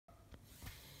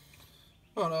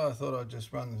Right, I thought I'd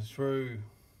just run through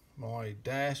my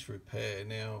dash repair.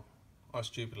 Now, I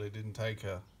stupidly didn't take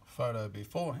a photo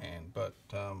beforehand, but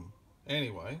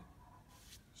anyway,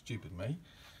 stupid me.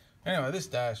 Anyway, this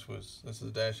is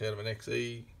a dash out of an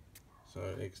XE, so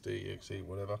XD, XE,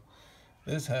 whatever.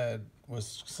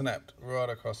 Was snapped right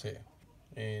across here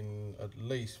in at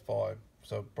least five.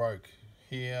 So it broke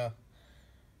here,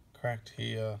 cracked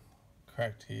here,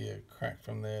 cracked here, cracked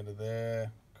from there to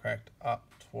there, cracked up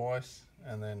twice,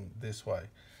 and then this way.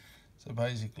 So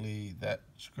basically that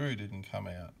screw didn't come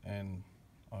out and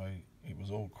it was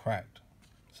all cracked.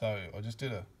 So I just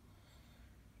did a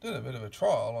bit of a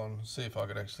trial on see if I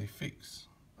could actually fix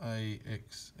a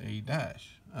XE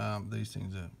dash. These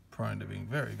things are prone to being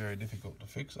very, very difficult to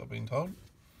fix, I've been told.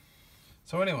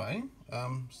 So anyway,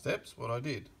 steps, what I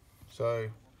did. So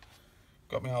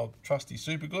got my old trusty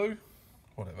super glue,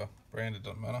 whatever, branded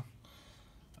doesn't matter.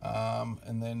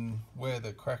 And then where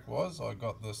the crack was, I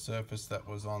got the surface that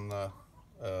was on the,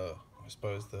 I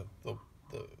suppose the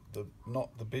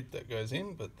not the bit that goes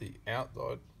in, but the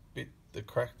outside bit, the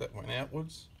crack that went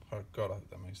outwards. Oh God, I hope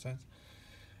that makes sense.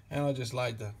 And I just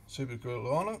laid the super glue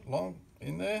on it,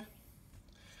 in there,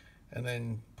 and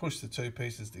then pushed the two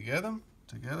pieces together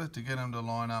to get them to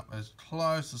line up as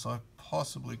close as I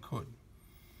possibly could.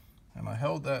 And I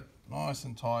held that nice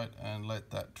and tight and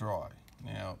let that dry.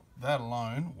 Now that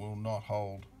alone will not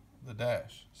hold the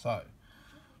dash. So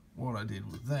what I did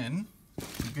was then,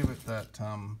 to give it that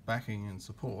backing and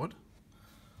support,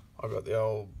 I got the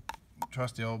old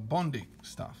trusty old Bondic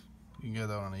stuff. You can get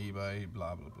that on eBay,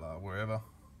 blah blah blah, wherever.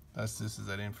 This is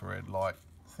that infrared light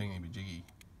thingy majiggy.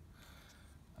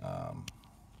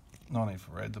 Not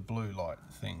infrared, the blue light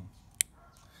thing.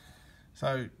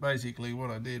 So basically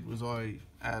what I did was I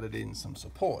added in some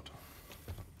support.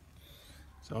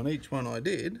 So on each one I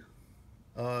did,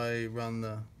 I run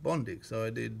the Bondic. So I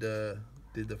did the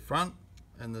front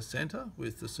and the center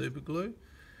with the super glue,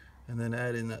 and then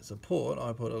add in that support.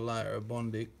 I put a layer of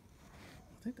Bondic.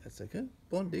 I think that's okay.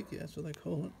 Bondic, yeah, that's what they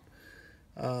call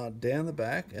it. Down the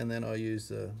back, and then I use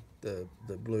the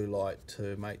blue light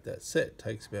to make that set.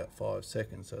 Takes about 5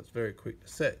 seconds, so it's very quick to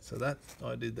set. So that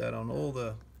I did that on all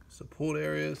the support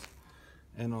areas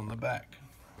and on the back.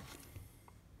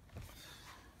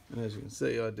 And as you can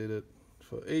see, I did it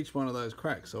for each one of those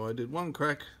cracks. So I did one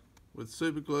crack with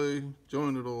super glue,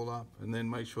 joined it all up, and then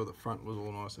make sure the front was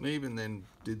all nice and even, then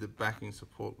did the backing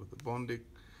support with the Bondic.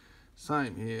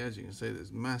 Same here, as you can see,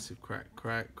 there's massive crack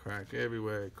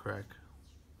everywhere, crack.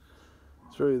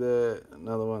 Through there,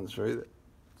 another one through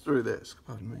there,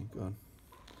 pardon me, God.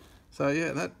 So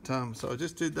yeah, so I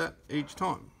just did that each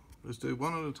time. Just do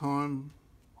one at a time,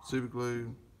 super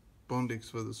glue,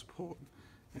 Bondics for the support,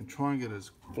 and try and get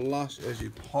as flush as you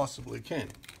possibly can.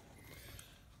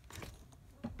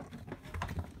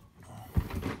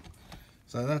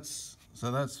 So that's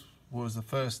was the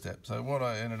first step. So what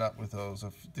I ended up with was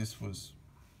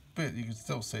you can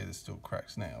still see there's still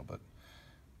cracks now, but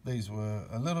these were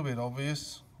a little bit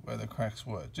obvious where the cracks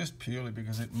were, just purely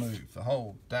because it moved. The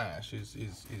whole dash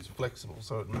is flexible,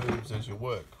 so it moves as you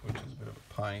work, which is a bit of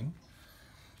a pain.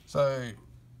 So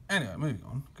anyway, moving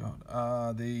on.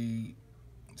 God,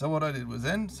 so what I did was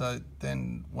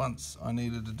then once I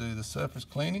needed to do the surface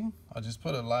cleaning, I just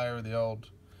put a layer of the old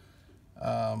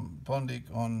Bondic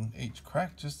on each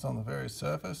crack, just on the very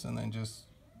surface, and then just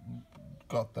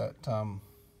got that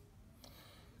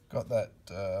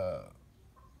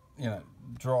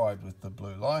dried with the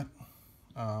blue light,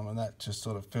 and that just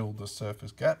sort of filled the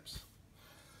surface gaps.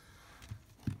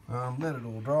 Let it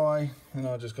all dry, and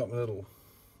I just got my little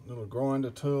grinder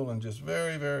tool and just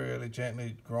very, very, really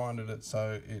gently grinded it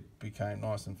so it became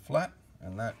nice and flat,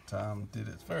 and that did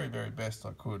its very, very best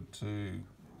I could to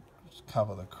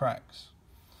cover the cracks.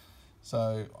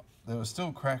 So there were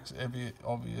still cracks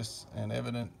obvious and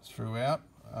evident throughout.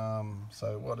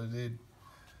 So what I did,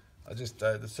 I just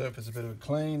gave the surface a bit of a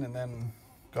clean, and then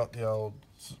got the old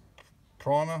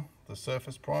primer, the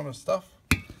surface primer stuff,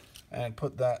 and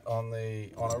put that on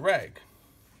a rag.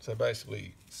 So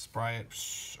basically spray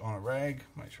it on a rag,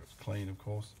 make sure it's clean of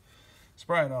course.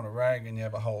 Spray it on a rag and you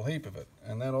have a whole heap of it.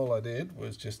 And then all I did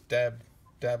was just dab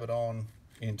it on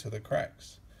into the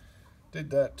cracks. Did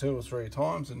that 2 or 3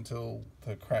 times until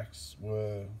the cracks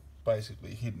were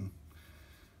basically hidden.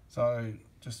 So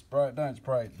just don't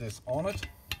spray this on it.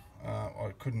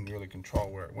 I couldn't really control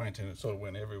where it went, and it sort of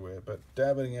went everywhere, but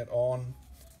dabbing it on,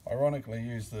 ironically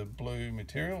use the blue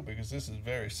material because this is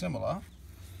very similar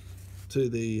to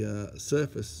the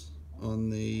surface on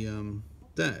the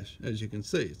dash. As you can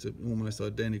see, it's an almost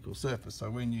identical surface, so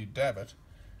when you dab it,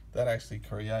 that actually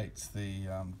creates the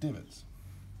divots.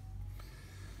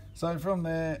 So from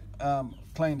there,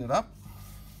 cleaned it up.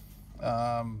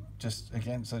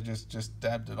 Just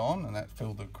dabbed it on, and that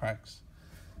filled the cracks,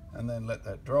 and then let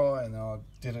that dry. And then I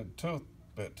did it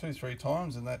about 2-3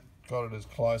 times, and that got it as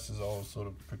close as I was sort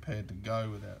of prepared to go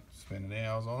without spending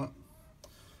hours on it.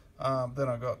 Then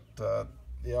I got the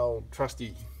old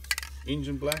trusty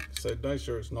engine black, so make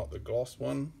sure it's not the gloss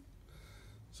one.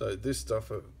 So this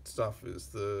stuff is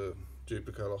the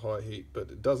Duplicolor high heat,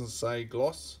 but it doesn't say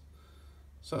gloss.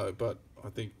 So, but I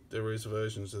think there is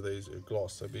versions of these that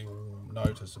gloss, so be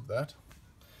notice of that.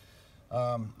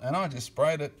 And I just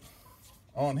sprayed it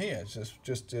on here.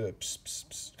 Just did a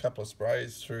couple of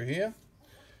sprays through here,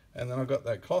 and then I got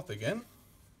that cloth again,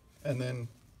 and then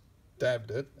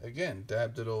dabbed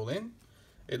it all in.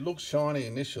 It looks shiny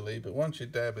initially, but once you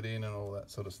dab it in and all that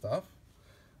sort of stuff,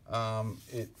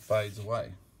 it fades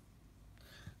away.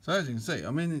 So as you can see,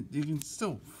 I mean, you can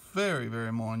still very,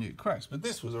 very minute cracks, but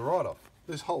this was a write-off.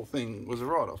 This whole thing was a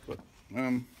write-off, but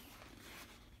have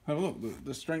a look.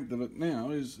 The strength of it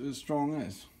now is as strong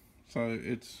as. So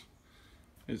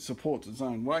it supports its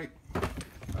own weight.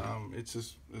 It's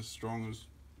as strong as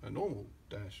a normal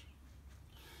dash.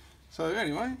 So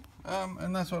anyway,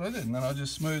 and that's what I did. And then I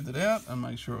just smoothed it out and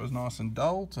made sure it was nice and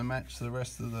dull to match the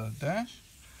rest of the dash.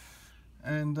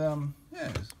 And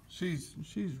yeah, she's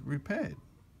repaired.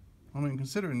 I mean,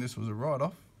 considering this was a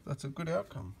write-off, that's a good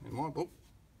outcome in my book.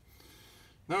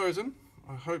 No reason.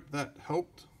 I hope that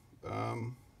helped.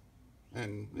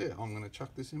 And yeah, I'm going to chuck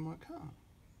this in my car.